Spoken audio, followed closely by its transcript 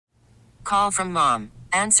call from mom.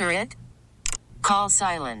 Answer it. Call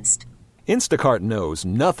silenced. Instacart knows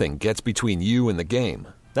nothing gets between you and the game.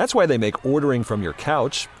 That's why they make ordering from your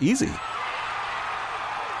couch easy.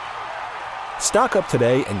 Stock up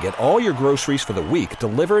today and get all your groceries for the week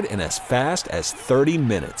delivered in as fast as 30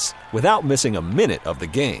 minutes without missing a minute of the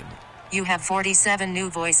game. You have 47 new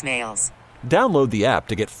voicemails. Download the app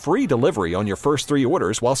to get free delivery on your first 3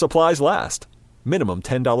 orders while supplies last. Minimum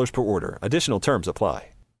 $10 per order. Additional terms apply.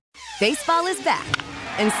 Baseball is back,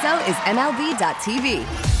 and so is MLB.tv.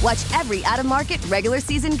 Watch every out-of-market regular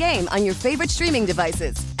season game on your favorite streaming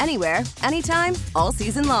devices, anywhere, anytime, all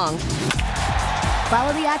season long.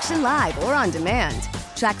 Follow the action live or on demand.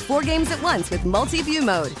 Track 4 games at once with multi-view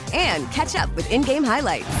mode and catch up with in-game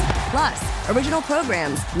highlights. Plus, original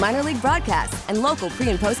programs, minor league broadcasts, and local pre-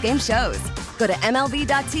 and post-game shows. Go to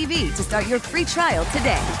MLB.tv to start your free trial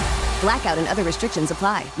today. Blackout and other restrictions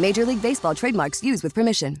apply. Major League Baseball trademarks used with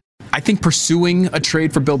permission. I think pursuing a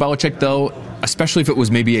trade for Bill Belichick, though, especially if it was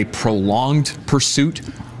maybe a prolonged pursuit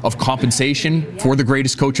of compensation for the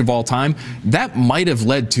greatest coach of all time, that might have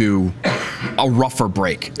led to a rougher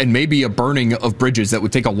break and maybe a burning of bridges that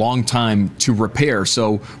would take a long time to repair.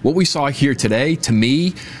 So what we saw here today, to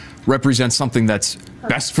me, represents something that's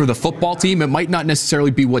best for the football team. It might not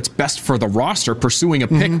necessarily be what's best for the roster. Pursuing a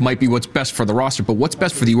pick might be what's best for the roster, but what's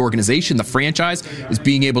best for the organization, the franchise, is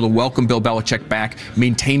being able to welcome Bill Belichick back,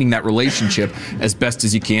 maintaining that relationship as best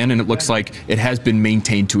as you can, and it looks like it has been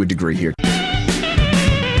maintained to a degree here.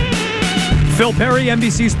 Phil Perry,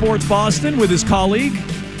 NBC Sports Boston, with his colleague,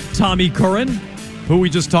 Tommy Curran, who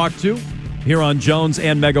we just talked to here on Jones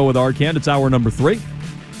and Mego with Arcand. It's hour number 3.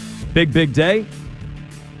 Big day.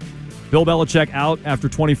 Bill Belichick out after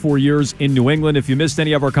 24 years in New England. If you missed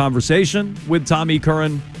any of our conversation with Tommy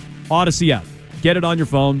Curran, Odyssey app. Get it on your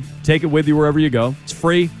phone. Take it with you wherever you go. It's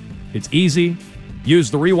free. It's easy.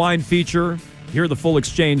 Use the rewind feature. Hear the full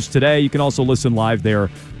exchange today. You can also listen live there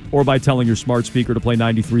or by telling your smart speaker to play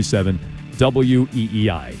 93.7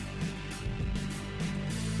 WEEI.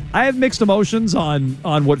 I have mixed emotions on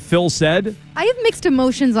what Phil said. I have mixed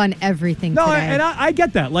emotions on everything today. And I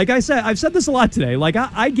get that. Like I said, I've said this a lot today. Like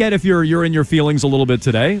I get if you're in your feelings a little bit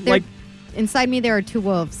today. Inside me there are 2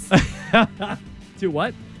 wolves. 2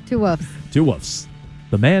 what? 2 wolves. 2 wolves.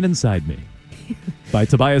 The Man Inside Me by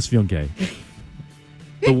Tobias Funke.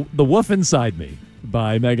 The Wolf Inside Me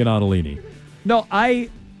by Megan Ottolini. No, I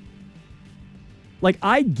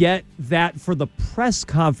get that for the press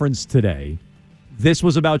conference today. This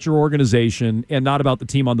was about your organization and not about the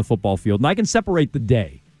team on the football field. And I can separate the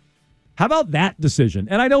day. How about that decision?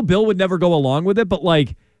 And I know Bill would never go along with it, but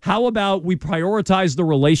how about we prioritize the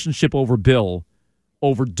relationship over Bill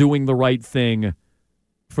over doing the right thing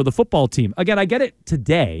for the football team? Again, I get it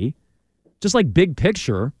today. Just big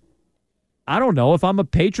picture. I don't know. If I'm a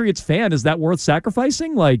Patriots fan, is that worth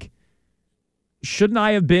sacrificing? Shouldn't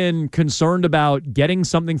I have been concerned about getting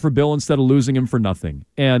something for Bill instead of losing him for nothing?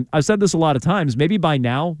 And I've said this a lot of times. Maybe by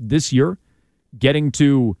now, this year, getting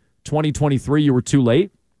to 2023, you were too late.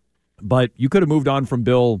 But you could have moved on from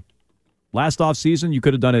Bill last offseason. You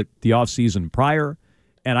could have done it the offseason prior.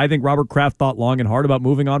 And I think Robert Kraft thought long and hard about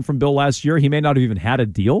moving on from Bill last year. He may not have even had a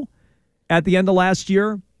deal at the end of last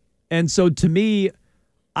year. And so to me,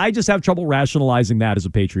 I just have trouble rationalizing that as a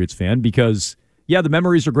Patriots fan because, yeah, the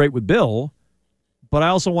memories are great with Bill, but I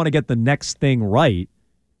also want to get the next thing right.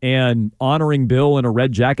 And honoring Bill in a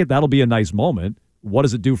red jacket, that'll be a nice moment. What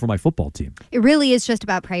does it do for my football team? It really is just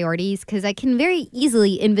about priorities because I can very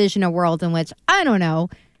easily envision a world in which, I don't know,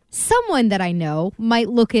 someone that I know might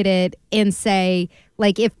look at it and say,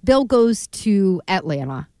 if Bill goes to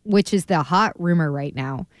Atlanta, which is the hot rumor right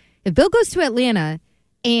now, if Bill goes to Atlanta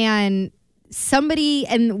and somebody,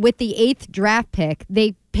 and with the 8th draft pick,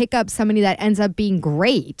 they pick up somebody that ends up being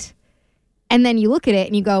great, and then you look at it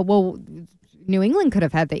and you go, well, New England could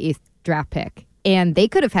have had the 8th draft pick, and they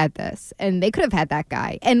could have had this, and they could have had that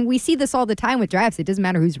guy. And we see this all the time with drafts. It doesn't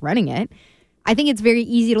matter who's running it. I think it's very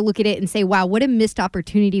easy to look at it and say, wow, what a missed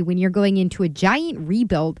opportunity when you're going into a giant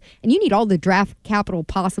rebuild and you need all the draft capital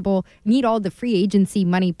possible, you need all the free agency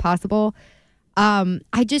money possible.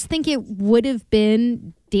 I just think it would have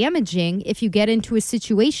been damaging if you get into a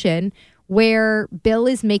situation where Bill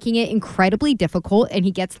is making it incredibly difficult and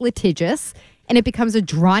he gets litigious and it becomes a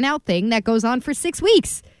drawn-out thing that goes on for 6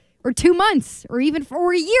 weeks or 2 months or even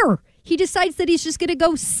for a year. He decides that he's just going to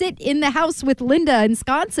go sit in the house with Linda and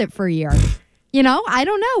sconce it for a year. I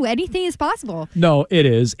don't know. Anything is possible. No, it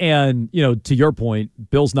is. And, to your point,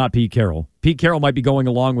 Bill's not Pete Carroll. Pete Carroll might be going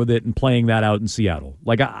along with it and playing that out in Seattle.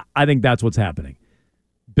 I think that's what's happening.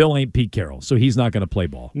 Bill ain't Pete Carroll, so he's not going to play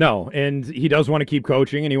ball. No, and he does want to keep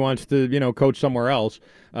coaching, and he wants to, coach somewhere else.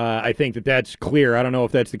 I think that's clear. I don't know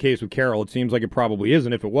if that's the case with Carroll. It seems like it probably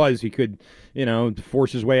isn't. If it was, he could,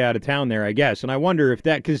 force his way out of town there, I guess. And I wonder if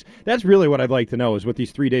because that's really what I'd like to know is what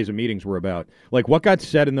these 3 days of meetings were about. Like, what got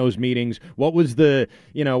said in those meetings? What was the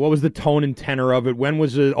tone and tenor of it? When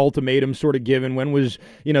was the ultimatum sort of given? When was,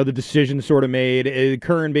 the decision sort of made?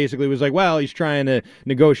 Curran basically was like, well, he's trying to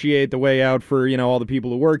negotiate the way out for, all the people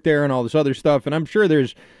who work there and all this other stuff. And I'm sure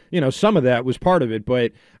there's, some of that was part of it,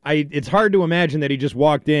 but it's hard to imagine that he just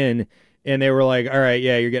walked in and they were like, all right,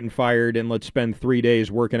 yeah, you're getting fired and let's spend 3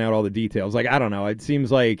 days working out all the details. Like, I don't know. It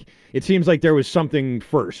seems like there was something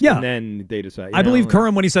first and then they decided. I believe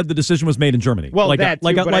Curran when he said the decision was made in Germany. Well,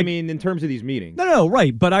 I mean, in terms of these meetings. No,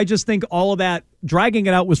 right. But I just think all of that, dragging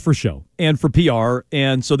it out was for show and for PR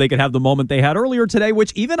and so they could have the moment they had earlier today,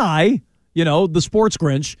 which even I, the sports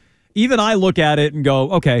Grinch, even I look at it and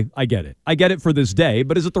go, okay, I get it. I get it for this day,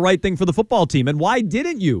 but is it the right thing for the football team? And why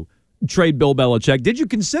didn't you trade Bill Belichick? Did you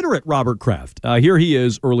consider it, Robert Kraft? Here he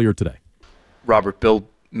is earlier today. Robert, Bill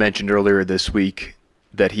mentioned earlier this week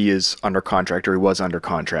that he is under contract, or he was under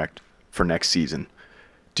contract for next season.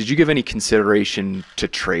 Did you give any consideration to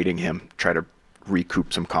trading him, try to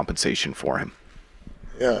recoup some compensation for him?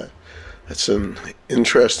 Yeah, that's an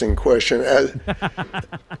interesting question.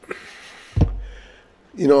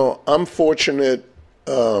 I'm fortunate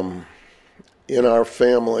in our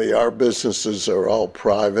family. Our businesses are all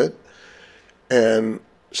private. And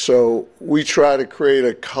so we try to create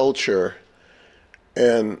a culture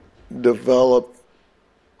and develop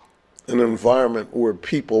an environment where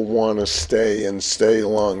people want to stay and stay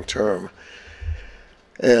long term.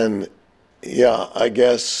 And yeah, I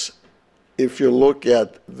guess if you look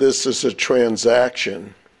at this as a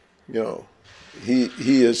transaction, he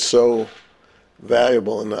is so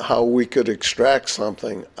valuable and how we could extract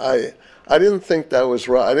something. I didn't think that was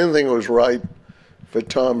right. I didn't think it was right for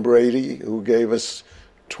Tom Brady, who gave us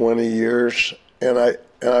 20 years, and I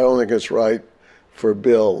don't think it's right for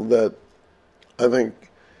Bill. That I think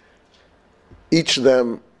each of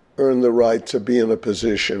them earned the right to be in a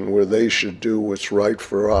position where they should do what's right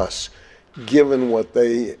for us, given what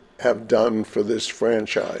they have done for this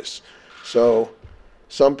franchise. So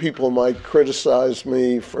some people might criticize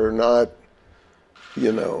me for not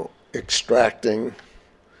extracting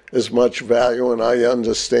as much value, and I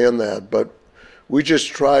understand that, but we just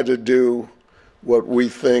try to do what we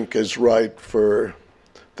think is right for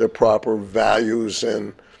the proper values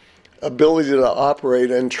and ability to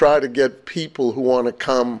operate and try to get people who want to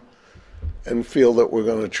come and feel that we're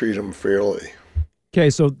going to treat them fairly. Okay,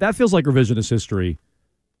 so that feels like revisionist history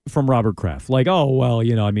from Robert Kraft. Like, oh, well,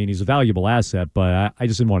 he's a valuable asset, but I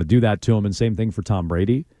just didn't want to do that to him, and same thing for Tom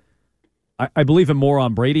Brady. I believe him more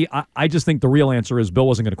on Brady. I just think the real answer is Bill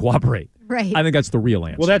wasn't going to cooperate. Right. I think that's the real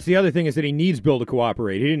answer. Well, that's the other thing is that he needs Bill to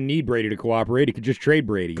cooperate. He didn't need Brady to cooperate. He could just trade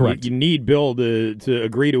Brady. Correct. You need Bill to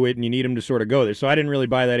agree to it, and you need him to sort of go there. So I didn't really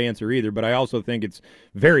buy that answer either, but I also think it's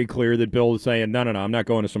very clear that Bill is saying, no, I'm not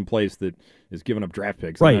going to some place that is giving up draft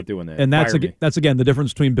picks. Right. I'm not doing that. And that's again, the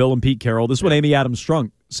difference between Bill and Pete Carroll. This is what Amy Adams-Strunk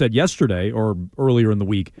said yesterday or earlier in the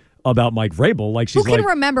week about Mike Vrabel. Like, she's Who can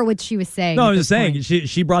remember what she was saying? No, I'm just saying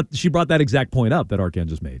she brought that exact point up that Arcand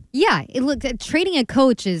just made. Yeah, trading a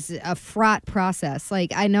coach is a fraught process.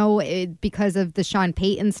 Like, I know because of the Sean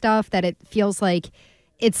Payton stuff that it feels like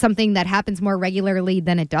it's something that happens more regularly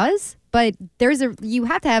than it does. But you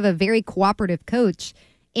have to have a very cooperative coach,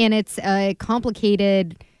 and it's a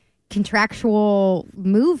complicated contractual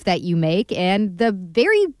move that you make. And the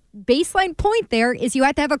very baseline point there is you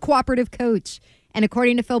have to have a cooperative coach. And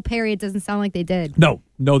according to Phil Perry, it doesn't sound like they did. No,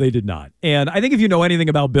 they did not. And I think if you know anything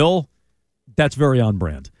about Bill, that's very on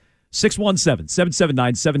brand.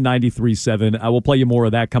 617-779-7937. I will play you more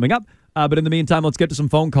of that coming up. But in the meantime, let's get to some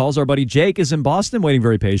phone calls. Our buddy Jake is in Boston waiting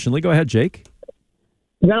very patiently. Go ahead, Jake.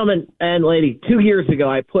 Gentlemen and lady, 2 years ago,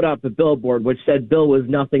 I put up a billboard which said Bill was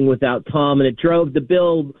nothing without Tom, and it drove the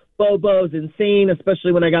Bill Bobos insane,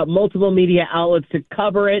 especially when I got multiple media outlets to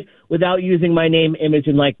cover it without using my name, image,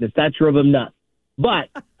 and likeness. That drove them nuts. But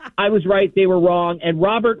I was right, they were wrong, and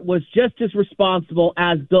Robert was just as responsible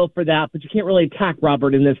as Bill for that, but you can't really attack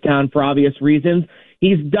Robert in this town for obvious reasons.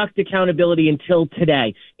 He's ducked accountability until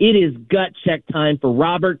today. It is gut check time for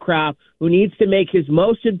Robert Kraft, who needs to make his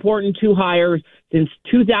most important two hires since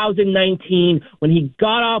 2019 when he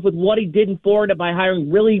got off with what he did in Florida by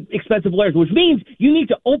hiring really expensive lawyers, which means you need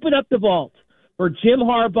to open up the vault for Jim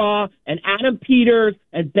Harbaugh and Adam Peters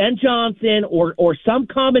and Ben Johnson or some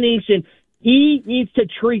combination. He needs to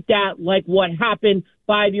treat that like what happened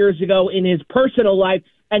 5 years ago in his personal life.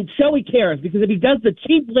 and show he cares, because if he does the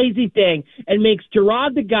cheap, lazy thing and makes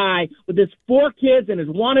Gerard the guy with his 4 kids and his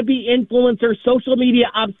wannabe influencer, social media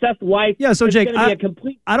obsessed wife, yeah. So Jake,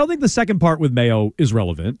 I don't think the second part with Mayo is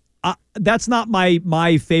relevant. That's not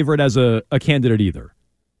my favorite as a candidate either,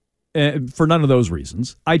 for none of those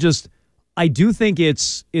reasons. I do think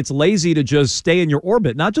it's lazy to just stay in your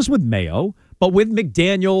orbit, not just with Mayo, but with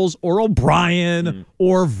McDaniels or O'Brien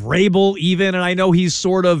or Vrabel even. And I know he's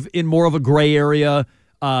sort of in more of a gray area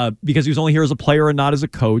because he was only here as a player and not as a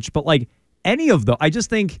coach. But like any of them, I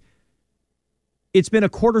just think it's been a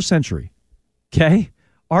quarter century. Okay.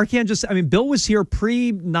 Arcand Bill was here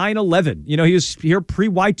pre 9/11. He was here pre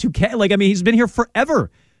Y2K. He's been here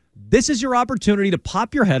forever. This is your opportunity to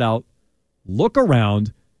pop your head out, look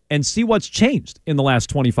around, and see what's changed in the last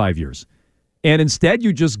 25 years. And instead,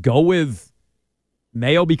 you just go with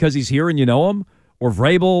Mayo because he's here and you know him, or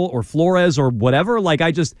Vrabel or Flores or whatever.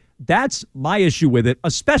 That's my issue with it,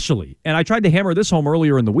 especially. And I tried to hammer this home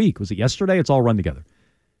earlier in the week. Was it yesterday? It's all run together.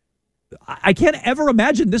 I can't ever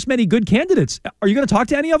imagine this many good candidates. Are you going to talk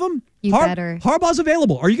to any of them? You better. Harbaugh's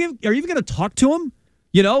available. Are you even going to talk to him?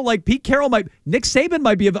 Pete Carroll Nick Saban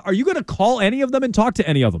might be. Are you going to call any of them and talk to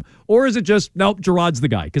any of them? Or is it just, nope, Gerard's the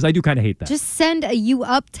guy? Because I do kind of hate that. Just send a you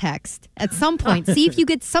up text at some point. See if you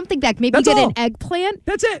get something back. Maybe you get an eggplant.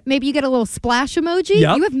 That's it. Maybe you get a little splash emoji.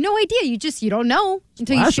 Yep. You have no idea. You don't know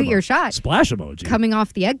until you shoot your shot. Splash emoji. Coming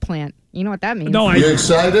off the eggplant. You know what that means. You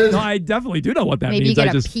excited? No, I definitely do know what that means. Maybe you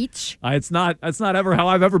get a peach. That's not ever how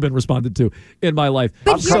I've ever been responded to in my life.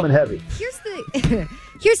 I'm coming heavy.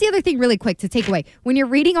 Here's the other thing really quick to take away. When you're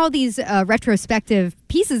reading all these retrospective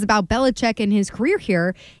pieces about Belichick and his career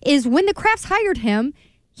here, is when the Krafts hired him,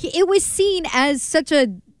 it was seen as such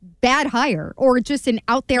a bad hire or just an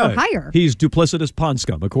out there hire. He's duplicitous pond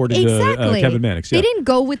scum, according to Kevin Mannix. Yeah. They didn't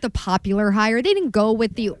go with the popular hire. They didn't go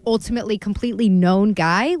with the ultimately completely known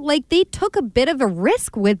guy. They took a bit of a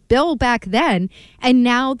risk with Bill back then, and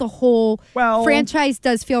now the whole franchise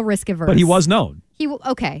does feel risk averse. But he was known. He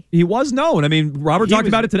was known. Robert talked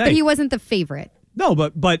about it today. But he wasn't the favorite. No,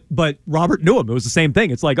 but Robert knew him. It was the same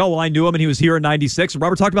thing. It's like, I knew him and he was here in 96.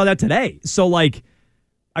 Robert talked about that today. So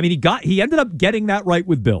he ended up getting that right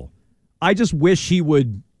with Bill. I just wish he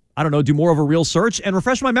would, do more of a real search and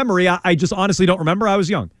refresh my memory. I just honestly don't remember. I was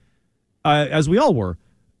young, as we all were.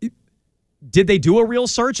 Did they do a real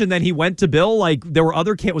search and then he went to Bill? There were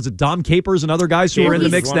other was it Dom Capers and other guys who were in the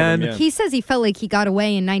mix then? He says he felt like he got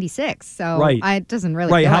away in 96. So it doesn't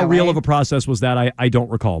really feel how that real way. Of a process was that? I don't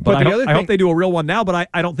recall. But I hope they do a real one now, but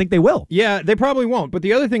I don't think they will. Yeah, they probably won't. But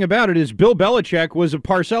the other thing about it is Bill Belichick was a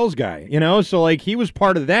Parcells guy, so he was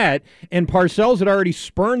part of that, and Parcells had already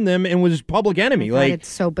spurned them and was public enemy. It's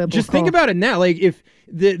so biblical. Just think about it now. If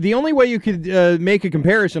the only way you could make a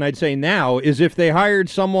comparison, I'd say now, is if they hired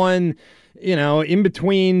someone in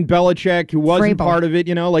between Belichick, who wasn't part of it,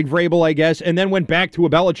 like Vrabel, I guess, and then went back to a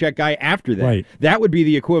Belichick guy after that. Right. That would be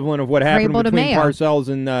the equivalent of what happened between Parcells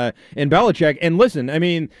and Belichick. And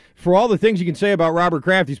listen, for all the things you can say about Robert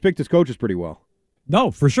Kraft, he's picked his coaches pretty well. No,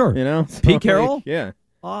 for sure. Pete Carroll? Yeah.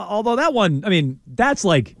 Although that one, that's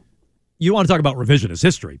you want to talk about revisionist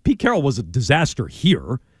history. Pete Carroll was a disaster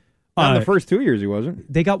here. Not in the first 2 years, he wasn't.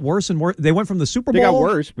 They got worse and worse. They went from the Super Bowl they got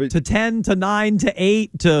worse, but to 10 to 9 to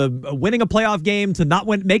 8 to winning a playoff game to not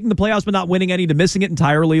making the playoffs but not winning any to missing it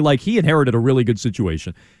entirely. He inherited a really good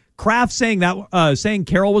situation. Kraft saying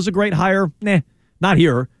Carroll was a great hire, not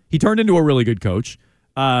here. He turned into a really good coach,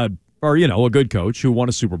 a good coach who won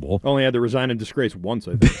a Super Bowl. Only had to resign in disgrace once,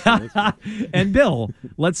 I think. And Bill,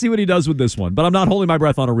 let's see what he does with this one. But I'm not holding my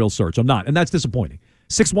breath on a real search. I'm not, and that's disappointing.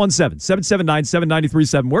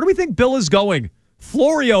 617-779-7937. Where do we think Bill is going?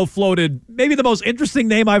 Florio floated, maybe the most interesting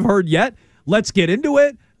name I've heard yet. Let's get into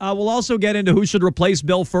it. We'll also get into who should replace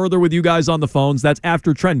Bill further with you guys on the phones. That's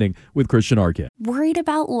after Trending with Christian Arcand. Worried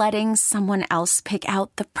about letting someone else pick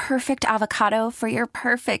out the perfect avocado for your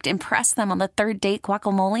perfect impress them on the third date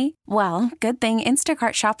guacamole? Well, good thing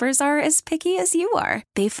Instacart shoppers are as picky as you are.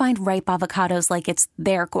 They find ripe avocados like it's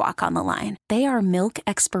their guac on the line. They are milk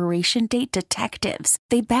expiration date detectives.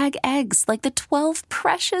 They bag eggs like the 12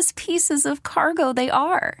 precious pieces of cargo they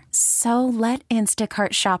are. So let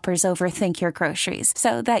Instacart shoppers overthink your groceries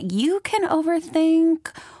so that you can overthink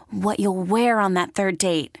what you'll wear on that third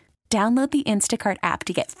date. Download the Instacart app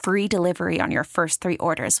to get free delivery on your first 3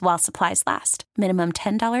 orders while supplies last. Minimum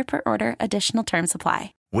 $10 per order. Additional terms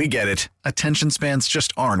apply. We get it. Attention spans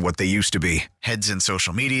just aren't what they used to be. Heads in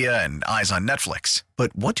social media and eyes on Netflix.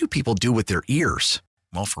 But what do people do with their ears?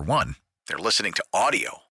 Well, for one, they're listening to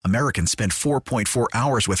audio. Americans spend 4.4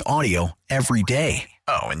 hours with audio every day.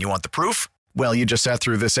 Oh, and you want the proof? Well, you just sat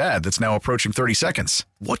through this ad that's now approaching 30 seconds.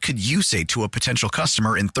 What could you say to a potential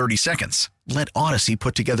customer in 30 seconds? Let Odyssey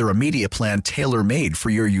put together a media plan tailor-made for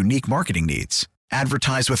your unique marketing needs.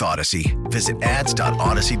 Advertise with Odyssey. Visit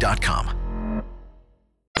ads.odyssey.com.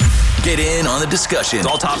 Get in on the discussion.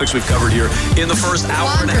 All topics we've covered here in the first hour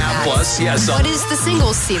and a half plus. Yes. What is the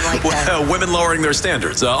singles scene like then? Women lowering their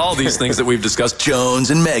standards. All these things that we've discussed.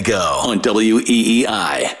 Jones and Mego on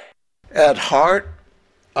WEEI. At heart,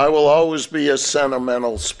 I will always be a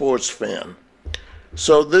sentimental sports fan.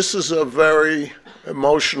 So this is a very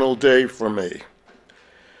emotional day for me.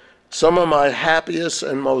 Some of my happiest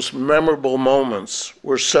and most memorable moments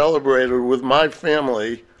were celebrated with my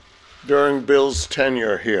family during Bill's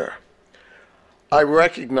tenure here. I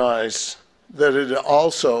recognize that it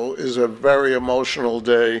also is a very emotional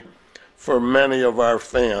day for many of our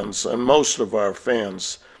fans and most of our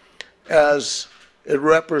fans, as it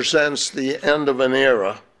represents the end of an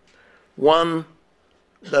era, one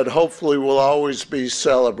that hopefully will always be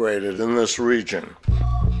celebrated in this region.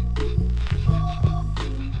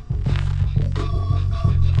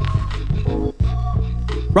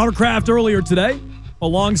 Robert Kraft earlier today,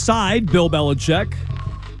 alongside Bill Belichick,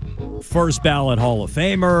 first ballot Hall of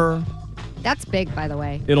Famer. That's big, by the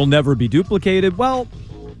way. It'll never be duplicated. Well,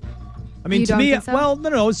 I mean, You to don't me, think so? well,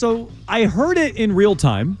 no. So I heard it in real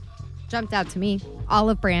time. Jumped out to me.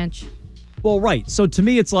 Olive branch. Well, right. So to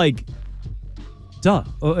me, it's like, duh.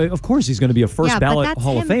 Of course he's going to be a first ballot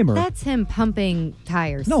Hall of Famer. That's him pumping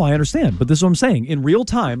tires. No, I understand. But this is what I'm saying. In real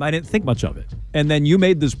time, I didn't think much of it. And then you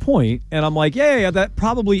made this point, and I'm like, yeah, that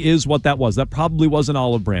probably is what that was. That probably was an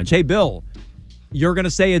olive branch. Hey, Bill, you're going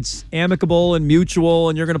to say it's amicable and mutual,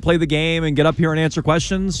 and you're going to play the game and get up here and answer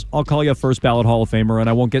questions? I'll call you a first ballot Hall of Famer, and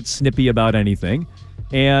I won't get snippy about anything.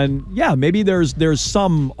 And, yeah, maybe there's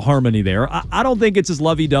some harmony there. I don't think it's as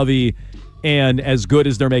lovey-dovey and as good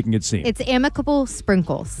as they're making it seem. It's amicable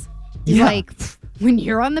sprinkles. He's Yeah. like, when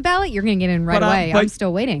you're on the ballot, you're going to get in right away. I'm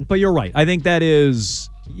still waiting. But you're right. I think that is,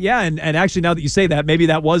 yeah, and actually now that you say that, maybe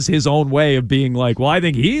that was his own way of being like, well, I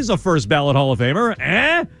think he's a first ballot Hall of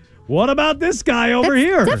Famer. What about this guy over That's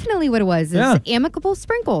here? definitely what it was. It's amicable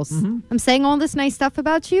sprinkles. I'm saying all this nice stuff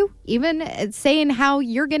about you, even saying how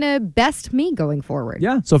you're going to best me going forward.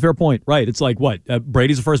 Yeah, so fair point. Right. It's like, what?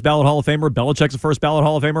 Brady's a first ballot Hall of Famer. Belichick's a first ballot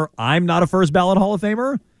Hall of Famer. I'm not a first ballot Hall of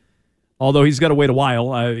Famer. Although he's got to wait a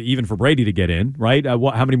while, even for Brady to get in, right?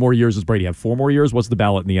 How many more years does Brady have? 4 more years? What's the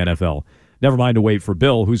ballot in the NFL? Never mind to wait for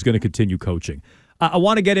Bill, who's going to continue coaching. I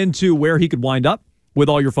want to get into where he could wind up with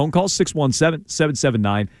all your phone calls,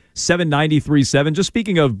 617-779-7937. Just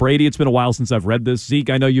speaking of Brady, it's been a while since I've read this. Zeke,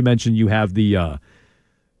 I know you mentioned you have the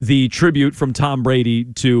tribute from Tom Brady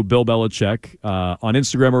to Bill Belichick on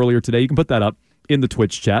Instagram earlier today. You can put that up in the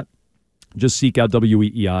Twitch chat. Just seek out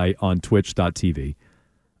WEEI on twitch.tv.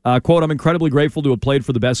 Quote, I'm incredibly grateful to have played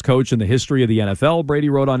for the best coach in the history of the NFL, Brady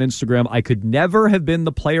wrote on Instagram. I could never have been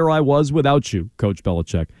the player I was without you, Coach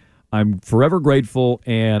Belichick. I'm forever grateful,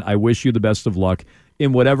 and I wish you the best of luck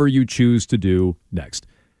in whatever you choose to do next.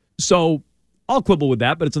 So I'll quibble with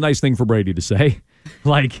that, but it's a nice thing for Brady to say.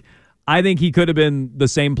 Like, I think he could have been the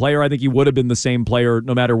same player. I think he would have been the same player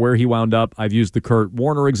no matter where he wound up. I've used the Kurt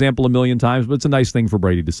Warner example a million times, but it's a nice thing for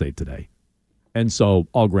Brady to say today. And so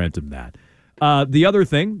I'll grant him that. The other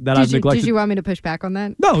thing that I've neglected. Did you want me to push back on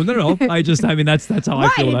that? No. I mean, that's how I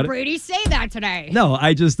feel about it. Why did Brady say that today? No,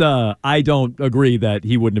 I don't agree that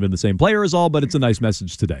he wouldn't have been the same player as all, but it's a nice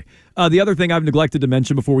message today. The other thing I've neglected to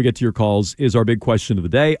mention before we get to your calls is our big question of the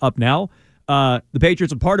day. Up now, the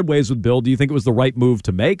Patriots have parted ways with Bill. Do you think it was the right move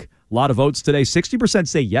to make? A lot of votes today. 60%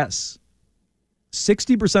 say yes.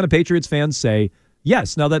 60% of Patriots fans say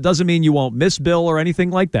yes. Now, that doesn't mean you won't miss Bill or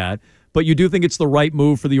anything like that, but you do think it's the right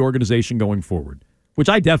move for the organization going forward, which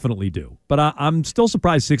I definitely do. But I'm still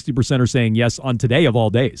surprised 60% are saying yes on today of all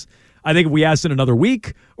days. I think if we asked in another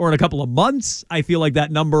week or in a couple of months, I feel like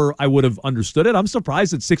that number, I would have understood it. I'm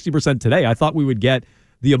surprised it's 60% today. I thought we would get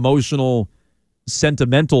the emotional,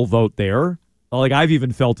 sentimental vote there. Like, I've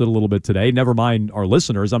even felt it a little bit today. Never mind our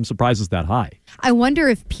listeners. I'm surprised it's that high. I wonder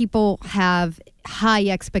if people have high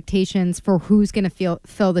expectations for who's going to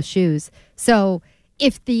fill the shoes. So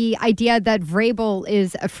if the idea that Vrabel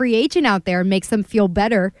is a free agent out there makes them feel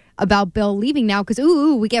better about Bill leaving now because,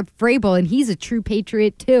 we get Vrabel and he's a true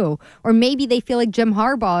Patriot too. Or maybe they feel like Jim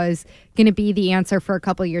Harbaugh is going to be the answer for a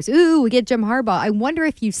couple of years. We get Jim Harbaugh. I wonder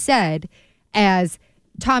if you said, as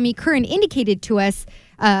Tommy Curran indicated to us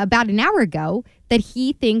about an hour ago, that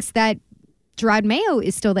he thinks that Gerard Mayo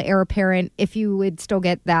is still the heir apparent, if you would still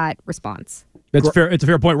get that response. That's fair. It's a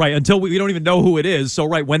fair point, right? Until we don't even know who it is. So,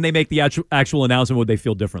 right, when they make the actual announcement, would they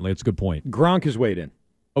feel differently? It's a good point. Gronk has weighed in.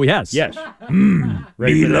 Oh, yes. Yes.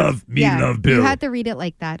 Me love Bill. You had to read it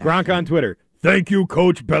like that. Gronk on Twitter. Thank you,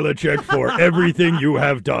 Coach Belichick, for everything you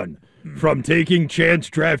have done. From taking chance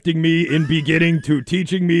drafting me in beginning to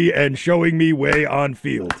teaching me and showing me way on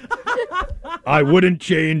field. I wouldn't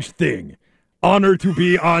change thing. Honor to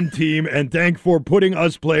be on team and thank for putting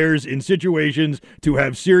us players in situations to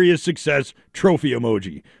have serious success. Trophy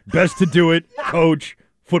emoji. Best to do it, Coach.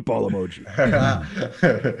 Football emoji.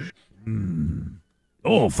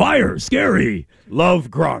 Oh, fire. Scary. Love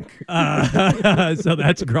Gronk. So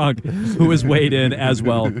that's Gronk, who has weighed in as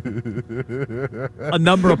well. A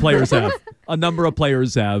number of players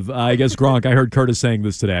have. I guess Gronk, I heard Curtis saying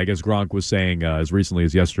this today. I guess Gronk was saying as recently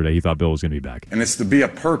as yesterday he thought Bill was going to be back. And it's to be a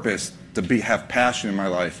purpose, have passion in my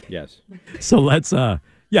life. Yes. So let's,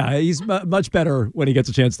 he's much better when he gets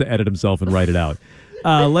a chance to edit himself and write it out.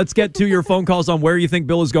 Let's get to your phone calls on where you think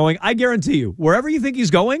Bill is going. I guarantee you, wherever you think he's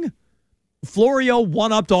going, Florio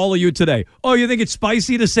one-upped all of you today. Oh, you think it's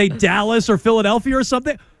spicy to say Dallas or Philadelphia or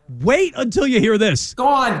something? Wait until you hear this. Go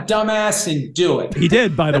on, dumbass, and do it. He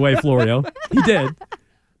did, by the way, Florio. He did.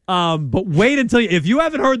 But wait until if you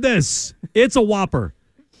haven't heard this, it's a whopper.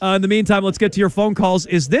 In the meantime, let's get to your phone calls.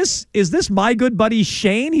 Is this my good buddy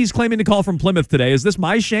Shane? He's claiming to call from Plymouth today. Is this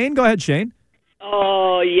my Shane? Go ahead, Shane.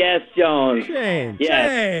 Oh, yes, Jones. Shane. Yes.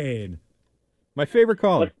 Shane. My favorite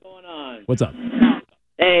caller. What's going on? What's up?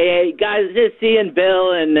 Hey, guys, just seeing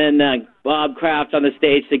Bill and then Bob Kraft on the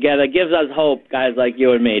stage together gives us hope, guys like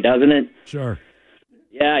you and me, doesn't it? Sure.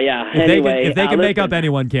 Yeah. If they can make up,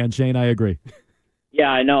 anyone can, Shane. I agree. Yeah,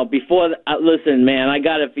 I know. Listen, man, I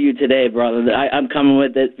got it for you today, brother. I'm coming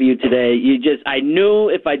with it for you today. I knew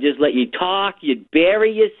if I just let you talk, you'd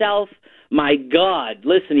bury yourself. My God,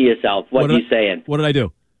 listen to yourself, what you're saying. What did I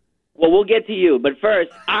do? Well, we'll get to you. But first,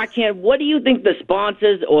 Arcand, what do you think the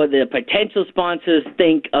sponsors or the potential sponsors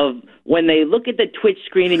think of when they look at the Twitch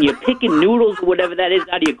screen and you're picking noodles or whatever that is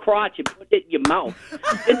out of your crotch and put it in your mouth?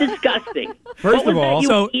 It's disgusting. First of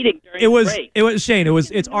all, it was Shane.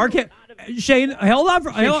 It's Arcand. Shane, hold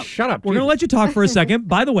on. Shut up. We're going to let you talk for a second.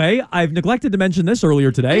 By the way, I've neglected to mention this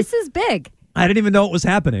earlier today. This is big. I didn't even know it was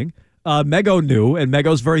happening. Mego knew, and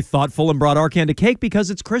Mego's very thoughtful and brought Arcand a cake because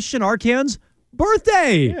it's Christian Arcand's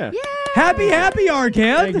birthday. Yeah. Happy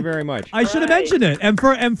Arcand. Thank you very much. I should have mentioned it.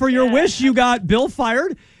 And for your wish, you got Bill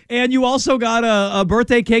fired. And you also got a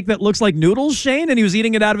birthday cake that looks like noodles, Shane, and he was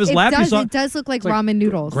eating it out of his lap. It does look like ramen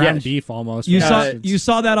noodles. Ground beef almost. You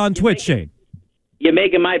saw that on Twitch, Shane. You're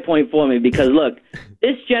making my point for me because, look,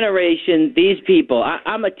 this generation, these people,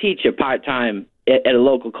 I'm a teacher part-time at a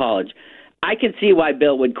local college. I can see why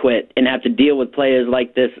Bill would quit and have to deal with players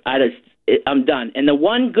like this. I'm done. And the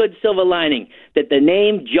one good silver lining, that the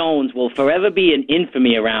name Jones will forever be in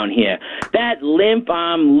infamy around here. That limp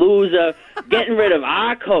arm loser getting rid of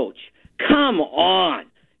our coach. Come on.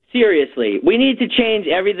 Seriously, we need to change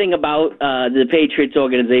everything about the Patriots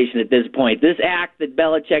organization at this point. This act that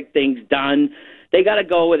Belichick thinks done, they got to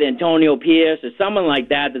go with Antonio Pierce or someone like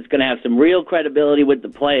that that's going to have some real credibility with the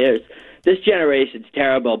players. This generation's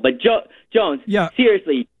terrible. But Jones,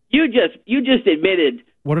 seriously, you just admitted.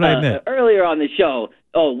 What did I admit? Earlier on the show.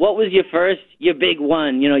 Oh, what was your big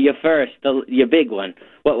one? Your big one.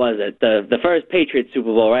 What was it? The first Patriots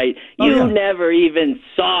Super Bowl, right? You never even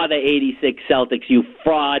saw the '86 Celtics, you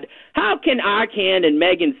fraud. How can Arcand and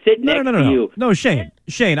Megan sit next to you? No, Shane,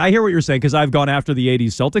 I hear what you're saying because I've gone after the '80s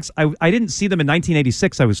Celtics. I didn't see them in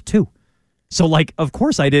 1986. I was 2. So, of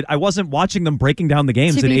course I did. I wasn't watching them breaking down the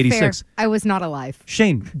games in '86. I was not alive.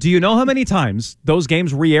 Shane, do you know how many times those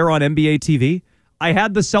games re-air on NBA TV? I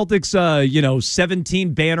had the Celtics,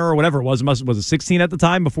 17 banner or whatever it was. Was it 16 at the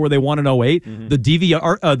time before they won in 08? Mm-hmm. The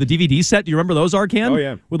DVD set. Do you remember those, Arcand? Oh,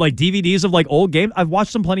 yeah. With DVDs of old games. I've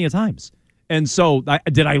watched them plenty of times. And so,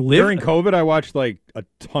 did I live during COVID? I watched a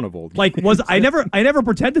ton of old games. I never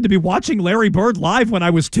pretended to be watching Larry Bird live when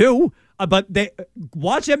I was 2. But they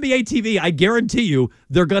watch NBA TV. I guarantee you,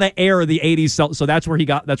 they're going to air the '80s. So that's where he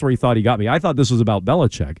thought he got me. I thought this was about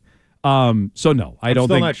Belichick. So no, I don't. I'm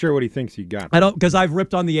still not sure what he thinks he got. I don't, because I've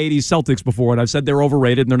ripped on the '80s Celtics before, and I've said they're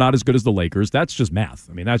overrated and they're not as good as the Lakers. That's just math.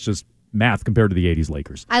 I mean, that's just math compared to the '80s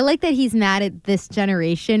Lakers. I like that he's mad at this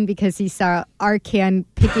generation because he saw Arcand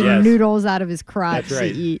picking noodles out of his crotch to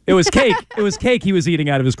eat. It was cake. It was cake he was eating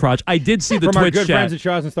out of his crotch. I did see the from Twitch our good chat. friends at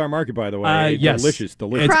Shaw's and Star Market, by the way. Yes, delicious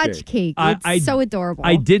crotch cake. It's so adorable.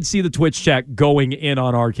 I did see the Twitch chat going in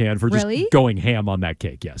on Arcand for just going ham on that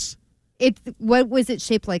cake. Yes. What was it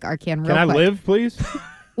shaped like, Arcand? Can I live, please?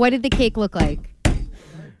 What did the cake look like?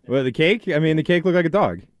 Well, the cake? I mean, the cake looked like a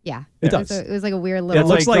dog. Yeah, It does. It was like a weird Yeah, little. it's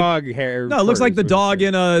looks like like- dog hair. No, it looks like the dog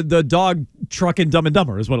in the dog truck in Dumb and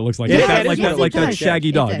Dumber is what it looks like. Yeah, Like that, it like is that, what like it that does. shaggy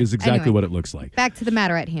It dog does. is exactly Anyway. what it looks like. Back to the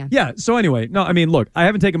matter at hand. Yeah. So anyway, no, I mean, look, I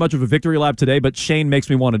haven't taken much of a victory lap today, but Shane makes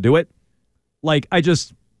me want to do it. Like,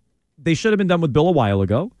 they should have been done with Bill a while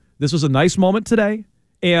ago. This was a nice moment today,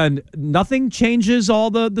 and nothing changes all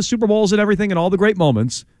the Super Bowls and everything and all the great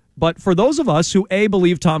moments. But for those of us who A,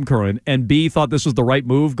 believe Tom Curran, and B, thought this was the right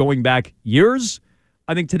move going back years,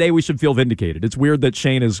 I think today we should feel vindicated. It's weird that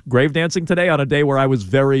Shane is grave dancing today on a day where I was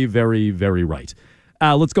very, very, very right.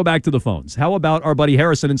 Let's go back to the phones. How about our buddy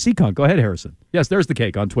Harrison in Seekonk? Go ahead, Harrison. Yes, there's the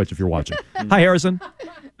cake on Twitch if you're watching. Hi, Harrison.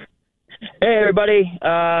 Hey, everybody.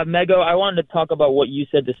 Mego, I wanted to talk about what you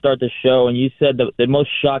said to start the show, and you said the most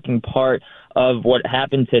shocking part of what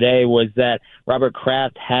happened today was that Robert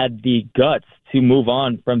Kraft had the guts to move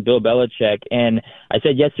on from Bill Belichick. And I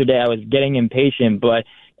said yesterday I was getting impatient, but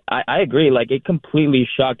I agree. Like, it completely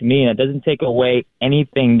shocked me, and it doesn't take away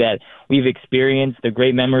anything that we've experienced, the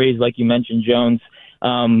great memories, like you mentioned, Jones.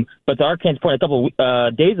 But to Arcand's point, a couple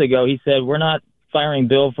days ago, he said, we're not firing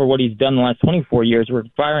Bill for what he's done the last 24 years. We're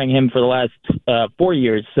firing him for the last 4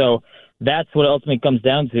 years. So that's what it ultimately comes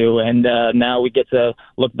down to. And now we get to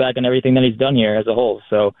look back on everything that he's done here as a whole.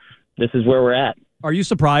 So this is where we're at. Are you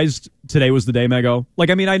surprised today was the day, Mego?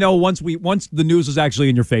 Like, I mean, I know once the news was actually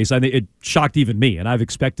in your face, I think it shocked even me, and I've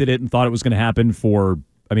expected it and thought it was going to happen for,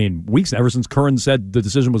 weeks, ever since Curran said the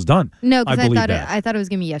decision was done. No, because I I thought it was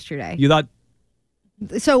going to be yesterday. You thought?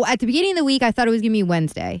 So at the beginning of the week, I thought it was going to be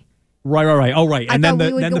Wednesday. Right. Oh, right. And then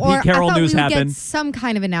the Pete Carroll news happened. Get some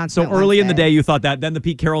kind of So announcement. early in the Wednesday. day, you thought that. Then the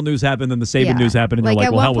Pete Carroll news happened, then the Saban news happened, and you're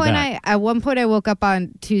like, well, hell with that. At one point, I woke up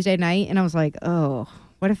on Tuesday night, and I was like, oh,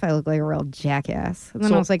 what if I look like a real jackass? And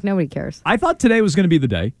then I was like, nobody cares. I thought today was going to be the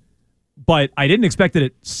day, but I didn't expect it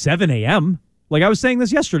at 7 a.m. Like, I was saying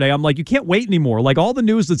this yesterday. I'm like, you can't wait anymore. Like, all the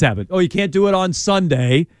news that's happened. Oh, you can't do it on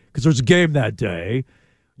Sunday because there's a game that day.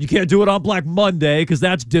 You can't do it on Black Monday because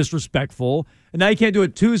that's disrespectful. And now you can't do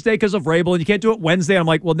it Tuesday because of Vrabel, and you can't do it Wednesday. I'm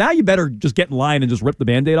like, well, now you better just get in line and just rip the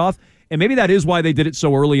Band-Aid off. And maybe that is why they did it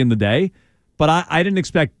so early in the day. But I didn't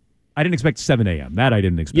expect 7 a.m. That I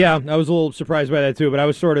didn't expect. Yeah, I was a little surprised by that too, but I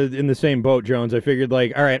was sort of in the same boat, Jones. I figured,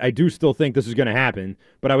 like, all right, I do still think this is going to happen,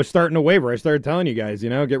 but I was starting to waver. I started telling you guys,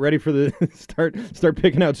 get ready for the start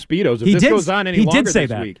picking out Speedos. If this goes on any longer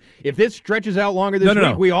this week, if this stretches out longer this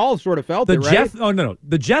week, we all sort of felt it, right?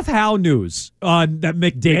 The Jeff Howe news on that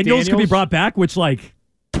McDaniels could be brought back, which, like,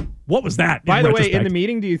 what was that? By the way, in the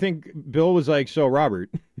meeting, do you think Bill was like, so Robert,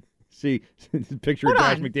 see picture of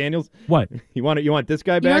Josh McDaniels? What? You want this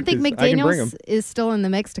guy back? You don't think McDaniels is still in the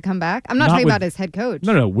mix to come back? I'm not talking about his head coach.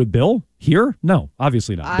 No, with Bill here? No,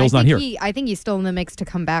 obviously not. Bill's not here. I think he's still in the mix to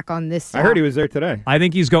come back on this. I heard he was there today. I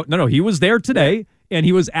think he's going. No, he was there today, and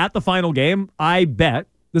he was at the final game. I bet,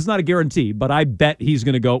 this is not a guarantee, but I bet he's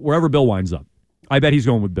going to go wherever Bill winds up. I bet he's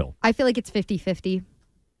going with Bill. I feel like it's 50-50.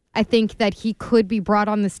 I think that he could be brought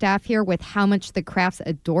on the staff here with how much the Krafts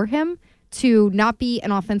adore him to not be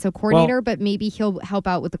an offensive coordinator, but maybe he'll help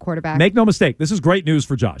out with the quarterback. Make no mistake, this is great news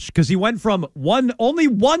for Josh because he went from only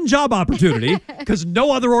one job opportunity because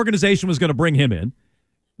no other organization was going to bring him in.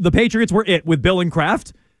 The Patriots were it with Bill and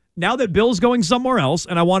Kraft. Now that Bill's going somewhere else,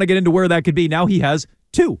 and I want to get into where that could be, now he has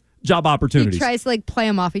 2 job opportunities. He tries to play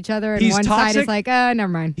them off each other, and He's one toxic. side is like, never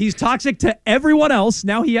mind. He's toxic to everyone else.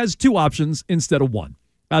 Now he has 2 options instead of 1.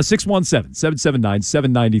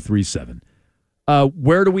 617-779-7937.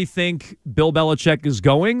 Where do we think Bill Belichick is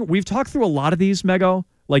going? We've talked through a lot of these, Mego.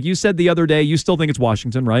 Like you said the other day, you still think it's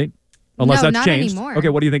Washington, right? Unless that's not changed. Anymore. Okay,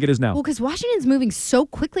 what do you think it is now? Well, because Washington's moving so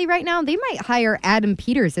quickly right now, they might hire Adam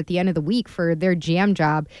Peters at the end of the week for their GM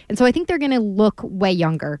job. And so I think they're going to look way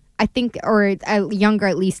younger. I think, or younger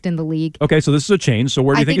at least in the league. Okay, so this is a change. So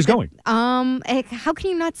where do you think he's going? How can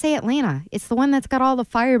you not say Atlanta? It's the one that's got all the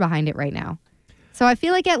fire behind it right now. So I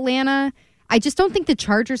feel like Atlanta, I just don't think the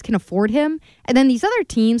Chargers can afford him. And then these other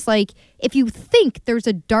teams, like if you think there's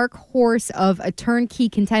a dark horse of a turnkey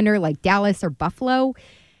contender like Dallas or Buffalo,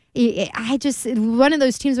 one of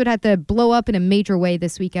those teams would have to blow up in a major way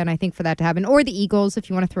this weekend, I think, for that to happen. Or the Eagles, if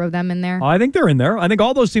you want to throw them in there. I think they're in there. I think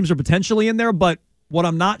all those teams are potentially in there. But what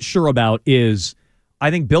I'm not sure about is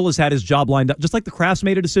I think Bill has had his job lined up. Just like the Krafts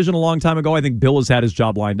made a decision a long time ago, I think Bill has had his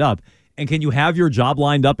job lined up. And can you have your job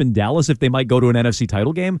lined up in Dallas if they might go to an NFC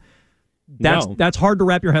title game? That's hard to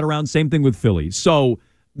wrap your head around. Same thing with Philly. So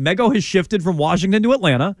Mego has shifted from Washington to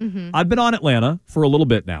Atlanta. Mm-hmm. I've been on Atlanta for a little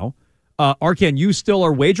bit now. Arcand, you still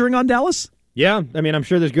are wagering on Dallas? Yeah, I mean, I'm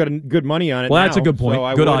sure there's good money on it. Well, now, that's a good point. So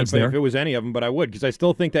I good would odds if there. If it was any of them, but I would because I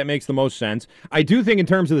still think that makes the most sense. I do think in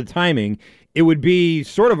terms of the timing, it would be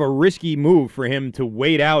sort of a risky move for him to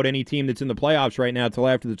wait out any team that's in the playoffs right now till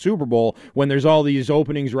after the Super Bowl when there's all these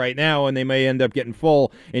openings right now and they may end up getting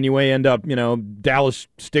full and you may end up, Dallas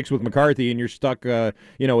sticks with McCarthy and you're stuck,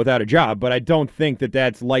 without a job. But I don't think that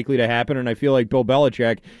that's likely to happen, and I feel like Bill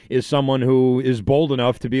Belichick is someone who is bold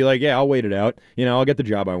enough to be like, yeah, I'll wait it out. I'll get the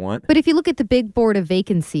job I want. But if you look at the big board of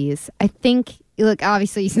vacancies, I think, look,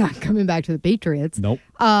 obviously he's not coming back to the Patriots. Nope.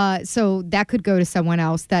 So that could go to someone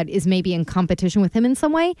else that is maybe in competition with him in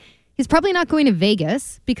some way. He's probably not going to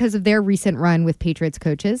Vegas because of their recent run with Patriots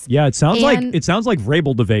coaches. Yeah, it sounds like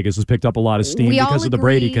Vrabel to Vegas has picked up a lot of steam because of the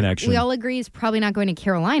Brady connection. We all agree he's probably not going to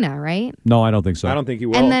Carolina, right? No, I don't think so. I don't think he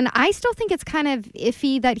will. And then I still think it's kind of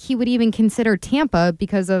iffy that he would even consider Tampa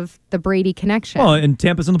because of the Brady connection. Well, and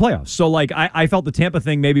Tampa's in the playoffs. So, I felt the Tampa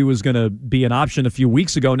thing maybe was going to be an option a few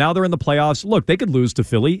weeks ago. Now they're in the playoffs. Look, they could lose to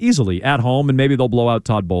Philly easily at home, and maybe they'll blow out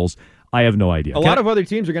Todd Bowles. I have no idea. A lot of other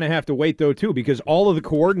teams are going to have to wait, though, too, because all of the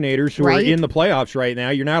coordinators who are in the playoffs right now,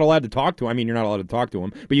 you're not allowed to talk to. I mean, you're not allowed to talk to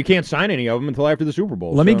them, but you can't sign any of them until after the Super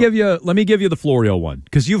Bowl. Let me give you the Florio one,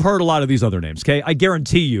 because you've heard a lot of these other names, okay? I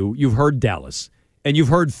guarantee you've heard Dallas, and you've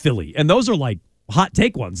heard Philly, and those are like hot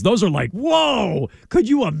take ones. Those are like, whoa, could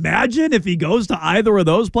you imagine if he goes to either of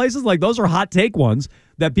those places? Like, those are hot take ones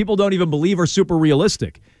that people don't even believe are super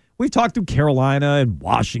realistic. We've talked through Carolina and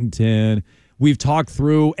Washington. We've talked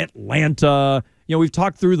through Atlanta. We've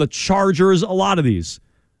talked through the Chargers, a lot of these.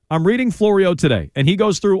 I'm reading Florio today, and he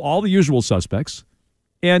goes through all the usual suspects,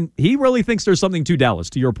 and he really thinks there's something to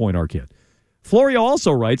Dallas, to your point, Arcand. Florio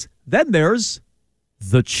also writes, then there's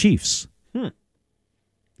the Chiefs.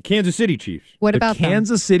 Kansas City Chiefs. What about the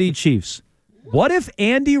Kansas City Chiefs? What if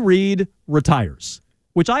Andy Reid retires?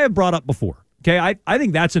 Which I have brought up before. Okay, I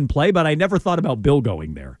think that's in play, but I never thought about Bill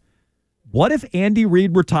going there. What if Andy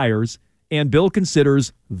Reid retires and Bill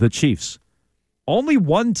considers the Chiefs? Only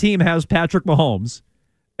one team has Patrick Mahomes,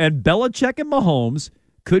 and Belichick and Mahomes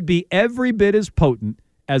could be every bit as potent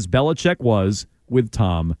as Belichick was with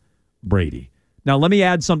Tom Brady. Now, let me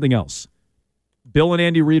add something else. Bill and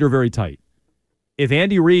Andy Reid are very tight. If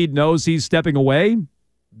Andy Reid knows he's stepping away,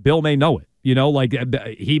 Bill may know it.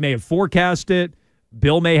 He may have forecast it.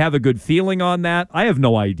 Bill may have a good feeling on that. I have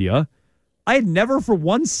no idea. I had never for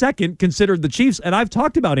 1 second considered the Chiefs, and I've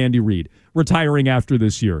talked about Andy Reid retiring after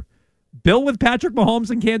this year. Bill with Patrick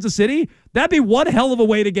Mahomes in Kansas City, that'd be one hell of a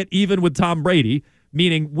way to get even with Tom Brady,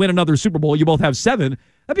 meaning win another Super Bowl. You both have 7.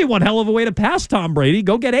 That'd be one hell of a way to pass Tom Brady.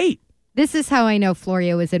 Go get 8. This is how I know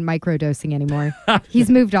Florio isn't microdosing anymore. He's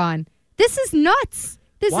moved on. This is nuts.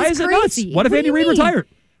 Why is crazy. It nuts? What if Andy Reid retired?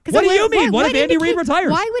 What do you mean? What if Andy Reid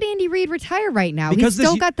retires? Why would Andy Reid retire right now? Because he's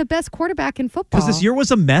still got the best quarterback in football. Because this year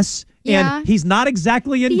was a mess, and he's not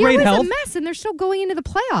exactly in great health. The year was a mess, and they're still going into the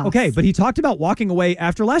playoffs. Okay, but he talked about walking away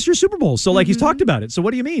after last year's Super Bowl. So, he's talked about it. So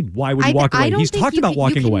what do you mean? Why would he walk away? He's talked about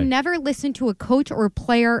walking away. You can never listen to a coach or a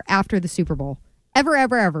player after the Super Bowl. Ever,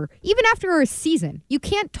 ever, ever. Even after a season. You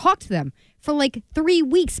can't talk to them for 3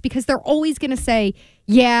 weeks because they're always going to say,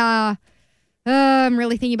 yeah, I'm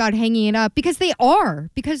really thinking about hanging it up. Because they are.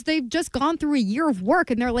 Because they've just gone through a year of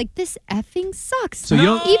work and they're like, this effing sucks. So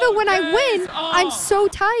even when I win, I'm so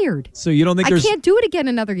tired. So you don't think I can't do it again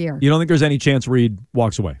another year. You don't think there's any chance Reid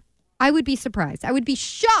walks away? I would be surprised. I would be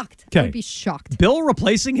shocked. Okay. I would be shocked. Bill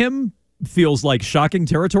replacing him feels like shocking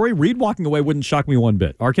territory. Reid walking away wouldn't shock me one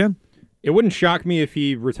bit. Arcand? It wouldn't shock me if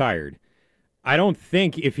he retired. I don't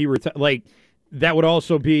think if he retired, that would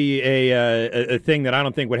also be a thing that I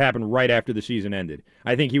don't think would happen right after the season ended.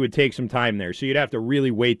 I think he would take some time there. So you'd have to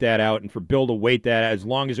really wait that out, and for Bill to wait that as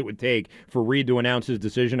long as it would take for Reid to announce his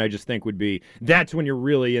decision, I just think would be that's when you're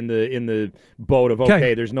really in the boat of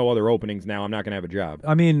okay, there's no other openings now. I'm not going to have a job.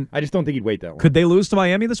 I mean, I just don't think he'd wait that long. Could they lose to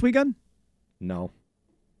Miami this weekend? No.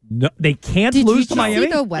 No, they can't lose to Miami.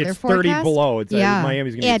 See the weather it's forecast? 30 below. It's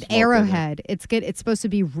Miami's going to at Arrowhead. It's good. It's supposed to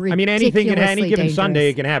be ridiculously I mean, anything can any given dangerous. Sunday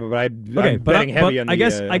it can happen. But I'm betting heavy on the.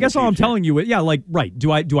 I guess all I'm telling you, right.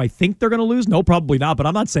 Do I think they're going to lose? No, probably not. But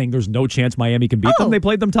I'm not saying there's no chance Miami can beat them. They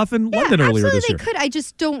played them tough in London earlier this year. They could. I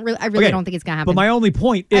just don't really. I really don't think it's going to happen. But my only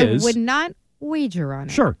point is, I would not wager on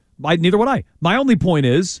it. Sure, neither would I. My only point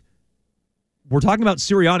is, we're talking about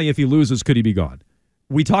Sirianni. If he loses, could he be gone?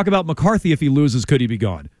 We talk about McCarthy. If he loses, could he be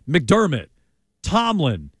gone? McDermott,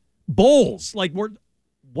 Tomlin, Bowles.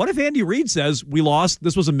 what if Andy Reid says, we lost,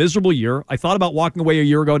 this was a miserable year, I thought about walking away a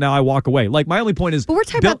year ago, now I walk away? Like, my only point is... But we're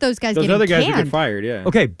talking about those guys getting other guys canned. who get fired, yeah.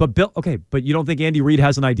 Okay, but you don't think Andy Reid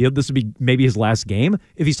has an idea this would be maybe his last game?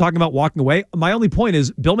 If he's talking about walking away, my only point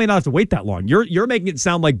is Bill may not have to wait that long. You're making it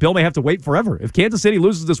sound like Bill may have to wait forever. If Kansas City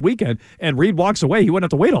loses this weekend and Reid walks away, he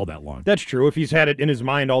wouldn't have to wait all that long. That's true if he's had it in his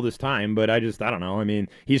mind all this time, but I don't know. I mean,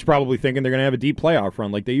 he's probably thinking they're going to have a deep playoff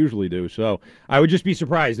run like they usually do. So I would just be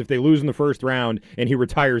surprised if they lose in the first round and he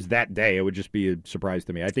retires that day. It would just be a surprise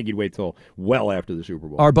to me. I think he'd wait till well after the Super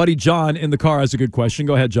Bowl. Our buddy John in the car has a good question.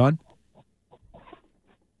 Go ahead, John.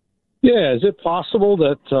 Yeah, is it possible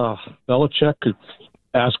that Belichick could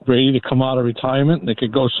ask Brady to come out of retirement and they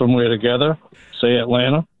could go somewhere together, say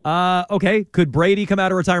Atlanta? Okay. Could Brady come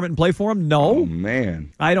out of retirement and play for him? No. Oh,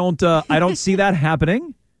 man. I don't see that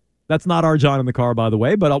happening. That's not our John in the car, by the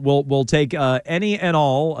way, but we'll take any and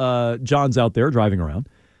all Johns out there driving around.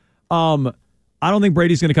 I don't think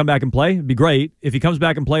Brady's going to come back and play. It'd be great. If he comes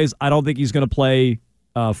back and plays, I don't think he's going to play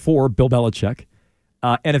for Bill Belichick.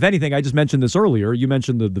 And if anything, I just mentioned this earlier. You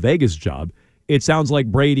mentioned the Vegas job. It sounds like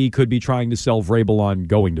Brady could be trying to sell Vrabel on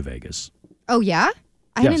going to Vegas. Oh, yeah?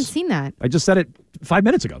 I hadn't seen that. I just said it 5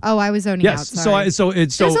 minutes ago. Oh, I was zoning out. Sorry. So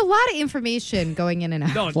there's a lot of information going in and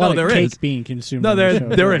out. No, there is being consumed. No,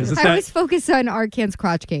 there is. I was focused on Arcand's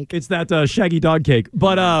crotch cake. It's that shaggy dog cake.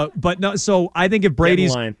 But no. So I think if Brady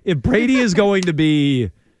is going to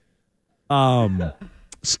be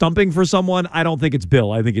stumping for someone, I don't think it's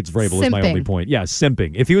Bill. I think it's Vrabel. Is my only point. Yeah,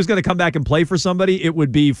 simping. If he was going to come back and play for somebody, it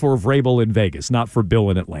would be for Vrabel in Vegas, not for Bill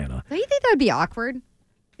in Atlanta. Don't you think that would be awkward?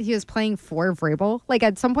 He was playing for Vrabel. Like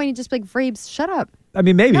at some point, he'd just be like, Vrabes, shut up. I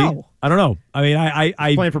mean, maybe. No. I don't know. I mean, I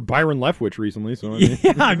playing for Byron Leftwich recently. So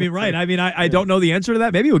yeah, I mean, right. I mean, I don't know the answer to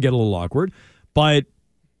that. Maybe it would get a little awkward, but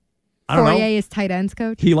I don't know. Fourier is tight ends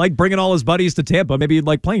coach. He liked bringing all his buddies to Tampa. Maybe he'd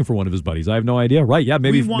like playing for one of his buddies. I have no idea. Right? Yeah,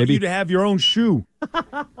 maybe. We want you to have your own shoe.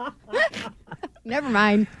 Never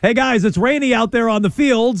mind. Hey guys, it's rainy out there on the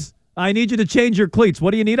fields. I need you to change your cleats.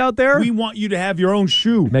 What do you need out there? We want you to have your own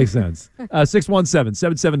shoe. Makes sense.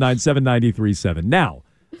 617-779-7937. Now,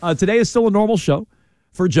 today is still a normal show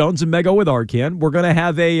for Jones and Mego with Arcand. We're going to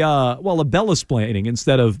have a Bella-splaining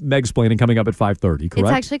instead of Meg-splaining coming up at 5:30, correct? It's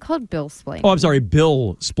actually called Bill-splaining. Oh, I'm sorry,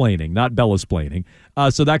 Bill-splaining, not Bella-splaining.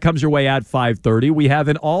 So that comes your way at 5:30. We have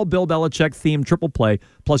an all Bill Belichick-themed triple play,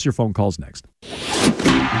 plus your phone calls next.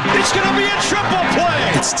 It's going to be a triple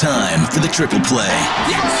play. It's time for the triple play.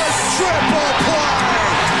 Yes! Triple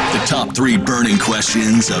play! The top 3 burning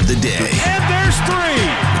questions of the day. And there's 3.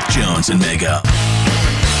 With Jones and Mego.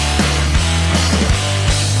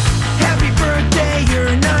 Happy birthday,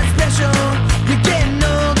 you're not special. You're getting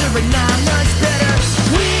older, but not much better.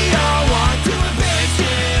 We all want to embarrass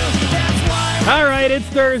you. That's why. All right, it's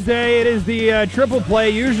Thursday. It is the triple play.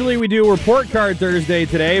 Usually we do Report Card Thursday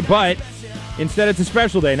today, but instead it's a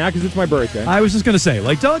special day, not because it's my birthday. I was just going to say,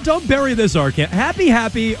 like, don't bury this, Arcand.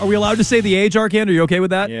 Happy. Are we allowed to say the age, Arcand? Are you okay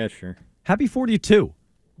with that? Yeah, sure. Happy 42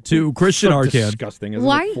 to Christian so Arcand. Disgusting, isn't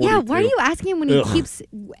Why? it? Yeah. Why are 42? you asking him when he keeps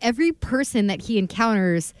every person that he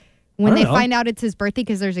encounters? When they find out it's his birthday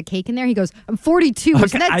because there's a cake in there, he goes, I'm 42.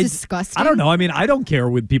 Isn't that disgusting? I don't know. I mean, I don't care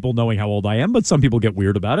with people knowing how old I am, but some people get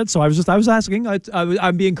weird about it. So I was asking.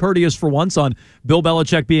 I'm being courteous for once on Bill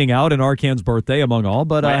Belichick being out and Arcand's birthday among all.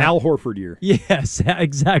 But Al Horford year. Yes,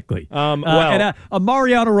 exactly. Well, and a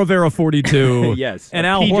Mariano Rivera 42. Yes. And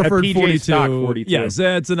Al Horford 42. Stock 42. Yes,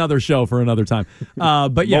 it's another show for another time.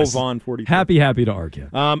 But yes, Vaughn 42. Happy to Arcand.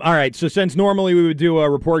 All right, so since normally we would do a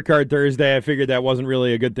Report Card Thursday, I figured that wasn't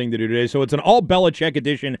really a good thing to do today. So it's an all Belichick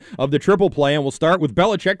edition of the triple play, and we'll start with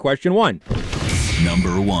Belichick question 1.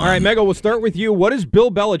 Number 1. All right, Mego, we'll start with you. What is Bill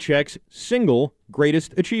Belichick's single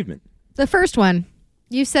greatest achievement? The first one.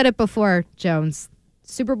 You said it before, Jones.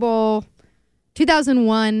 Super Bowl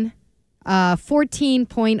 2001,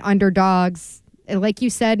 14-point underdogs. Like you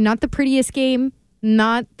said, not the prettiest game,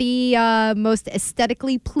 not the most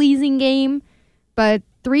aesthetically pleasing game, but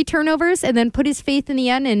 3 turnovers and then put his faith in the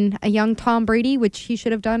end in a young Tom Brady, which he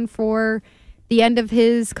should have done for the end of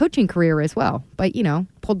his coaching career as well. But,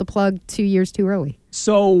 pulled the plug 2 years too early.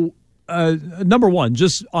 So, number 1,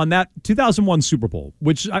 just on that 2001 Super Bowl,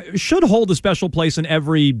 which should hold a special place in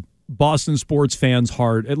every Boston sports fan's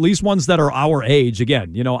heart, at least ones that are our age.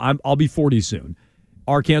 Again, I'll be 40 soon.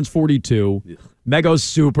 Arcand's 42. Ugh. Mego's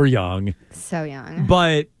super young. So young.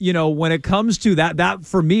 But, when it comes to that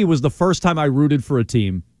for me was the first time I rooted for a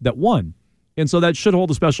team that won. And so that should hold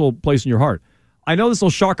a special place in your heart. I know this will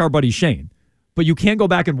shock our buddy Shane, but you can't go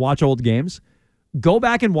back and watch old games. Go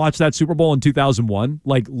back and watch that Super Bowl in 2001.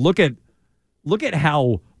 Like, look at Look at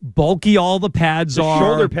how bulky all the pads The are.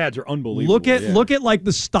 shoulder pads are unbelievable. Look at like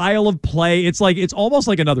the style of play. It's almost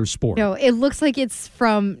like another sport. No, it looks like it's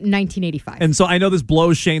from 1985. And so I know this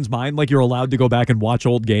blows Shane's mind. Like, you're allowed to go back and watch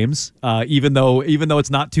old games, even though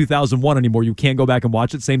it's not 2001 anymore. You can go back and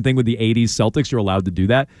watch it. Same thing with the 80s Celtics. You're allowed to do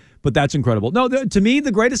that. But that's incredible. No, to me,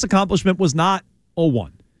 the greatest accomplishment was not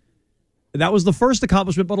 01. That was the first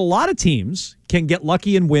accomplishment. But a lot of teams can get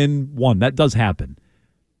lucky and win one. That does happen.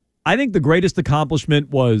 I think the greatest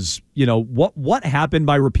accomplishment was, what happened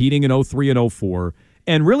by repeating in 03 and 04.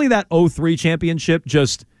 And really that 03 championship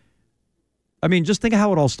just think of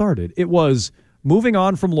how it all started. It was moving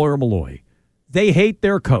on from Lawyer Malloy. They hate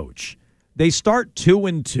their coach. They start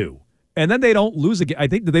 2-2. And then they don't lose again. I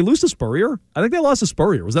think, did they lose to Spurrier? I think they lost to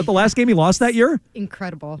Spurrier. Was that the last game he lost that year?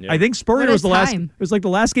 Incredible. Yeah. I think Spurrier was the last. It was like the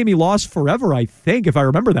last game he lost forever, I think, if I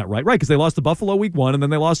remember that right. Right, because they lost to Buffalo week 1, and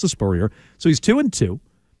then they lost to Spurrier. So he's 2-2.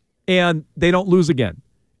 And they don't lose again.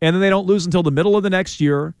 And then they don't lose until the middle of the next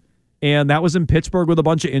year. And that was in Pittsburgh with a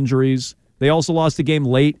bunch of injuries. They also lost a game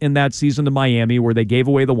late in that season to Miami where they gave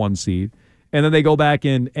away the 1 seed. And then they go back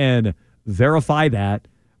and verify that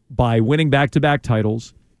by winning back-to-back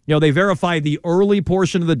titles. They verify the early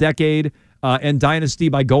portion of the decade and dynasty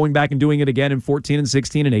by going back and doing it again in 14 and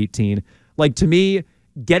 16 and 18. Like, to me,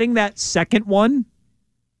 getting that second one,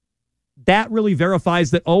 that really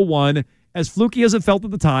verifies that 01, as fluky as it felt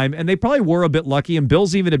at the time, and they probably were a bit lucky, and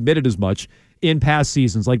Bill's even admitted as much in past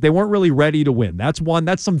seasons. Like, they weren't really ready to win. That's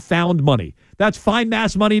some found money. That's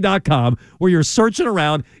findmassmoney.com, where you're searching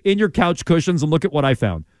around in your couch cushions and look at what I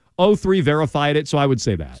found. 03 verified it, so I would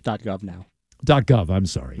say that. It's .gov now. .gov, I'm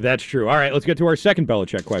sorry. That's true. All right, let's get to our second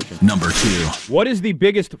Belichick question. Number 2. What is the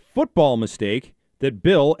biggest football mistake that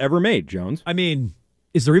Bill ever made, Jones?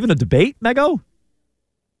 Is there even a debate, Mego?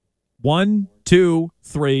 1, 2,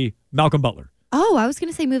 3, Malcolm Butler. Oh, I was going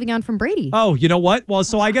to say moving on from Brady. Oh, you know what? Well,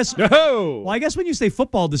 so I guess. No. Well, I guess when you say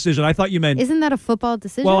football decision, I thought you meant. Isn't that a football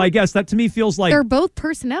decision? Well, I guess that to me feels like they're both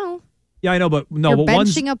personnel. Yeah, I know, but no, You're but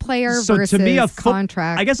benching a player versus to me,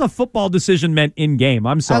 contract. I guess a football decision meant in game.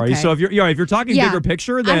 I'm sorry. Okay. So if you're talking bigger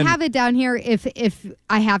picture, then I have it down here. If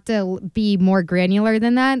I have to be more granular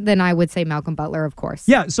than that, then I would say Malcolm Butler, of course.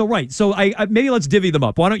 Yeah. So right. So I maybe let's divvy them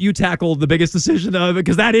up. Why don't you tackle the biggest decision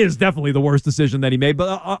because that is definitely the worst decision that he made.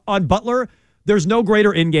 But on Butler, there's no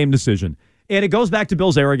greater in-game decision, and it goes back to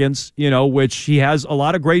Bill's arrogance, which he has a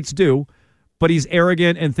lot of greats do, but he's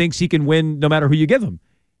arrogant and thinks he can win no matter who you give him.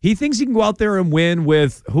 He thinks he can go out there and win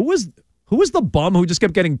with who was the bum who just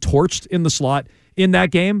kept getting torched in the slot in that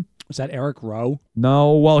game? Was that Eric Rowe?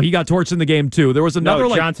 No, well, he got torched in the game too. There was another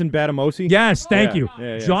Johnson Batamosi. Yes, thank you.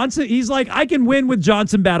 Yeah. Johnson, he's like, I can win with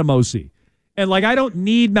Johnson Batamosi. And I don't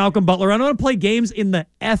need Malcolm Butler. I don't want to play games in the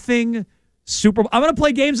effing Super Bowl. I'm going to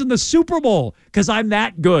play games in the Super Bowl because I'm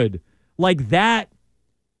that good. Like that.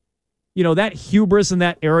 That hubris and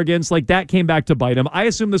that arrogance, that came back to bite him. I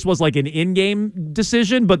assume this was an in-game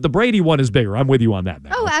decision, but the Brady one is bigger. I'm with you on that,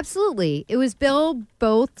 man. Oh, absolutely. It was Bill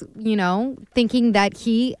both, thinking that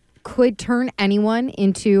he could turn anyone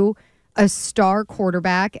into a star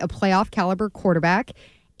quarterback, a playoff caliber quarterback,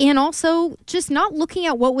 and also just not looking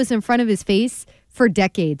at what was in front of his face for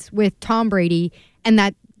decades with Tom Brady, and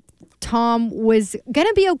that Tom was going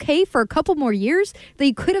to be okay for a couple more years.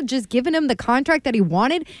 They could have just given him the contract that he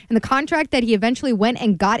wanted and the contract that he eventually went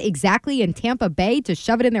and got exactly in Tampa Bay to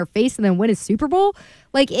shove it in their face and then win a Super Bowl.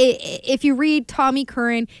 If you read Tommy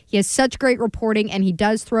Curran, he has such great reporting and he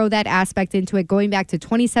does throw that aspect into it going back to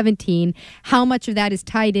 2017. How much of that is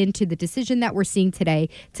tied into the decision that we're seeing today?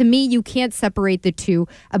 To me, you can't separate the two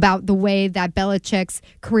about the way that Belichick's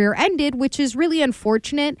career ended, which is really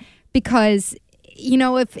unfortunate because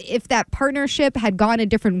if that partnership had gone a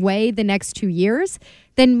different way the next 2 years,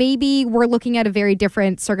 then maybe we're looking at a very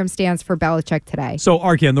different circumstance for Belichick today. So,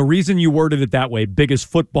 Arcand, the reason you worded it that way, biggest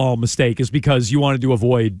football mistake, is because you wanted to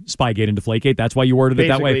avoid Spygate and Deflategate. That's why you worded it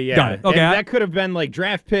that way? Yeah. Got it. Okay. And that could have been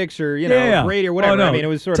draft picks or, Brady or whatever. Oh, no. It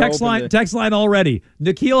was sort of open text line already.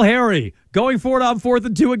 N'Keal Harry going for it on 4th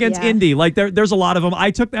and 2 against Indy. There's a lot of them.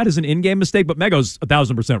 I took that as an in-game mistake, but Mego's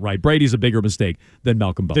 1,000% right. Brady's a bigger mistake than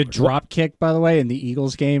Malcolm Butler. The drop kick, by the way, in the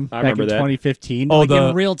Eagles game back in 2015. Oh,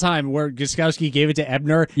 in real time, where Gostkowski gave it to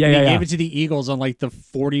Ebner. He gave it to the Eagles on the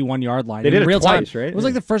 41-yard line. They did in real it twice, time, right? It was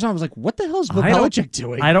the first time I was like, what the hell is Belichick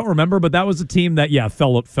doing? I don't remember, but that was a team that,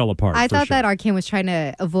 fell apart. I thought that Arcand was trying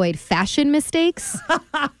to avoid fashion mistakes.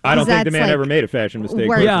 I don't think the man ever made a fashion mistake.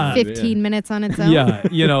 Worth 15 minutes on its own.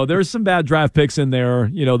 Yeah, there's some bad draft picks in there.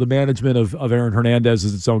 The management of Aaron Hernandez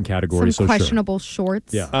is its own category. Some questionable sure.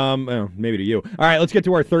 shorts. Yeah. Maybe to you. All right, let's get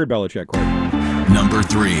to our third Belichick question. Number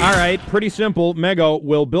 3. All right, pretty simple. Mego,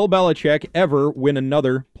 will Bill Belichick ever win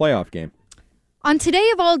another playoff game? On today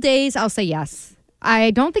of all days, I'll say yes. I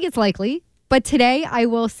don't think it's likely, but today I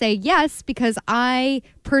will say yes because I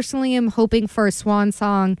personally am hoping for a swan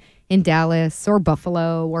song in Dallas or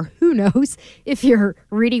Buffalo, or who knows, if you're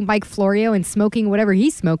reading Mike Florio and smoking whatever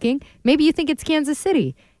he's smoking, maybe you think it's Kansas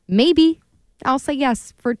City. Maybe. I'll say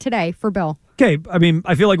yes for today for Bill. Okay, I mean,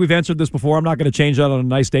 I feel like we've answered this before. I'm not going to change that on a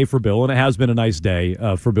nice day for Bill, and it has been a nice day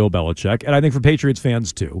for Bill Belichick, and I think for Patriots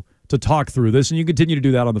fans too, to talk through this, and you continue to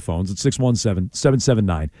do that on the phones at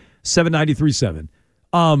 617-779-7937.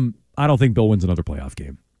 I don't think Bill wins another playoff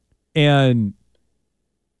game. And,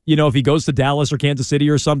 you know, if he goes to Dallas or Kansas City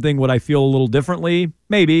or something, would I feel a little differently?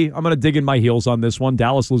 Maybe. I'm going to dig in my heels on this one.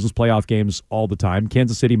 Dallas loses playoff games all the time.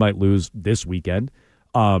 Kansas City might lose this weekend.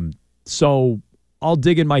 So I'll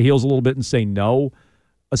dig in my heels a little bit and say no,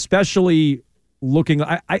 especially looking.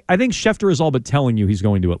 I think Schefter is all but telling you he's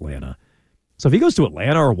going to Atlanta. So if he goes to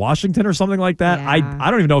Atlanta or Washington or something like that, yeah. I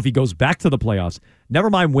don't even know if he goes back to the playoffs. Never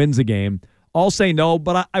mind wins a game. I'll say no,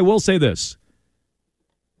 but I will say this.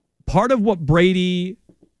 Part of what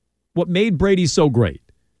made Brady so great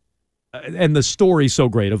and the story so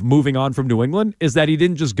great of moving on from New England is that he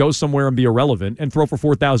didn't just go somewhere and be irrelevant and throw for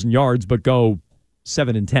 4,000 yards, but go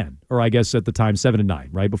 7-10, or I guess at the time 7-9,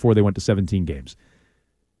 right, before they went to 17 games.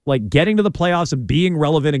 Like getting to the playoffs and being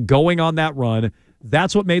relevant and going on that run,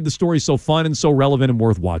 that's what made the story so fun and so relevant and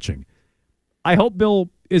worth watching. I hope Bill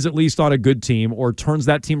is at least on a good team or turns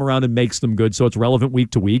that team around and makes them good so it's relevant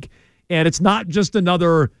week to week. And it's not just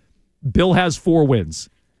another Bill has 4 wins.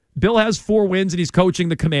 Bill has 4 wins and he's coaching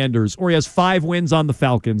the Commanders, or he has 5 wins on the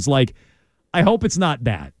Falcons. Like, I hope it's not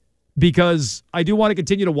that. Because I do want to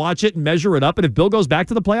continue to watch it and measure it up. And if Bill goes back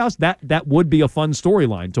to the playoffs, that would be a fun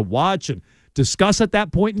storyline to watch and discuss at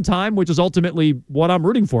that point in time, which is ultimately what I'm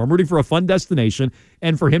rooting for. I'm rooting for a fun destination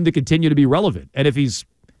and for him to continue to be relevant. And if he's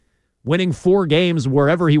winning 4 games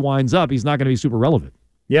wherever he winds up, he's not going to be super relevant.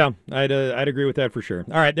 Yeah, I'd agree with that for sure.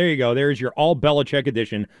 All right, there you go. There's your all Belichick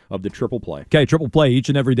edition of the Triple Play. Okay, Triple Play each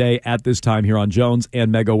and every day at this time here on Jones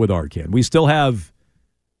and Mego with Arcand. We still have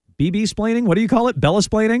BB-splaining? What do you call it?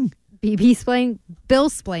 Bella-splaining? BB-splaining?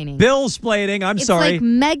 Bill-splaining. Bill-splaining. I'm sorry. It's like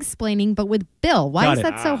Meg-splaining, but with Bill. Why is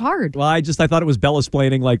that so hard? Well, I thought it was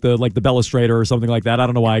Bella-splaining, like the Bellastrator or something like that. I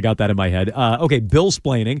don't know why I got that in my head. Okay,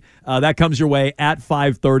 Bill-splaining. That comes your way at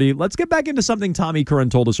 5:30. Let's get back into something Tommy Curran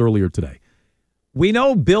told us earlier today. We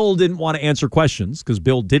know Bill didn't want to answer questions because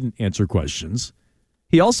Bill didn't answer questions.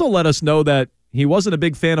 He also let us know that he wasn't a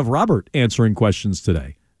big fan of Robert answering questions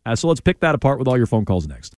today. So let's pick that apart with all your phone calls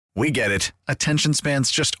next. We get it. Attention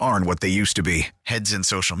spans just aren't what they used to be. Heads in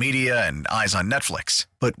social media and eyes on Netflix.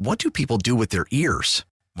 But what do people do with their ears?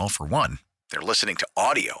 Well, for one, they're listening to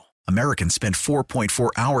audio. Americans spend 4.4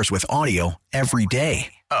 hours with audio every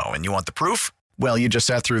day. Oh, and you want the proof? Well, you just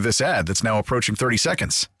sat through this ad that's now approaching 30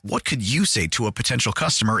 seconds. What could you say to a potential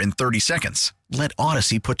customer in 30 seconds? Let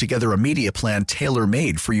Odyssey put together a media plan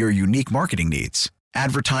tailor-made for your unique marketing needs.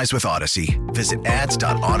 Advertise with Odyssey. Visit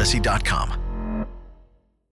ads.odyssey.com.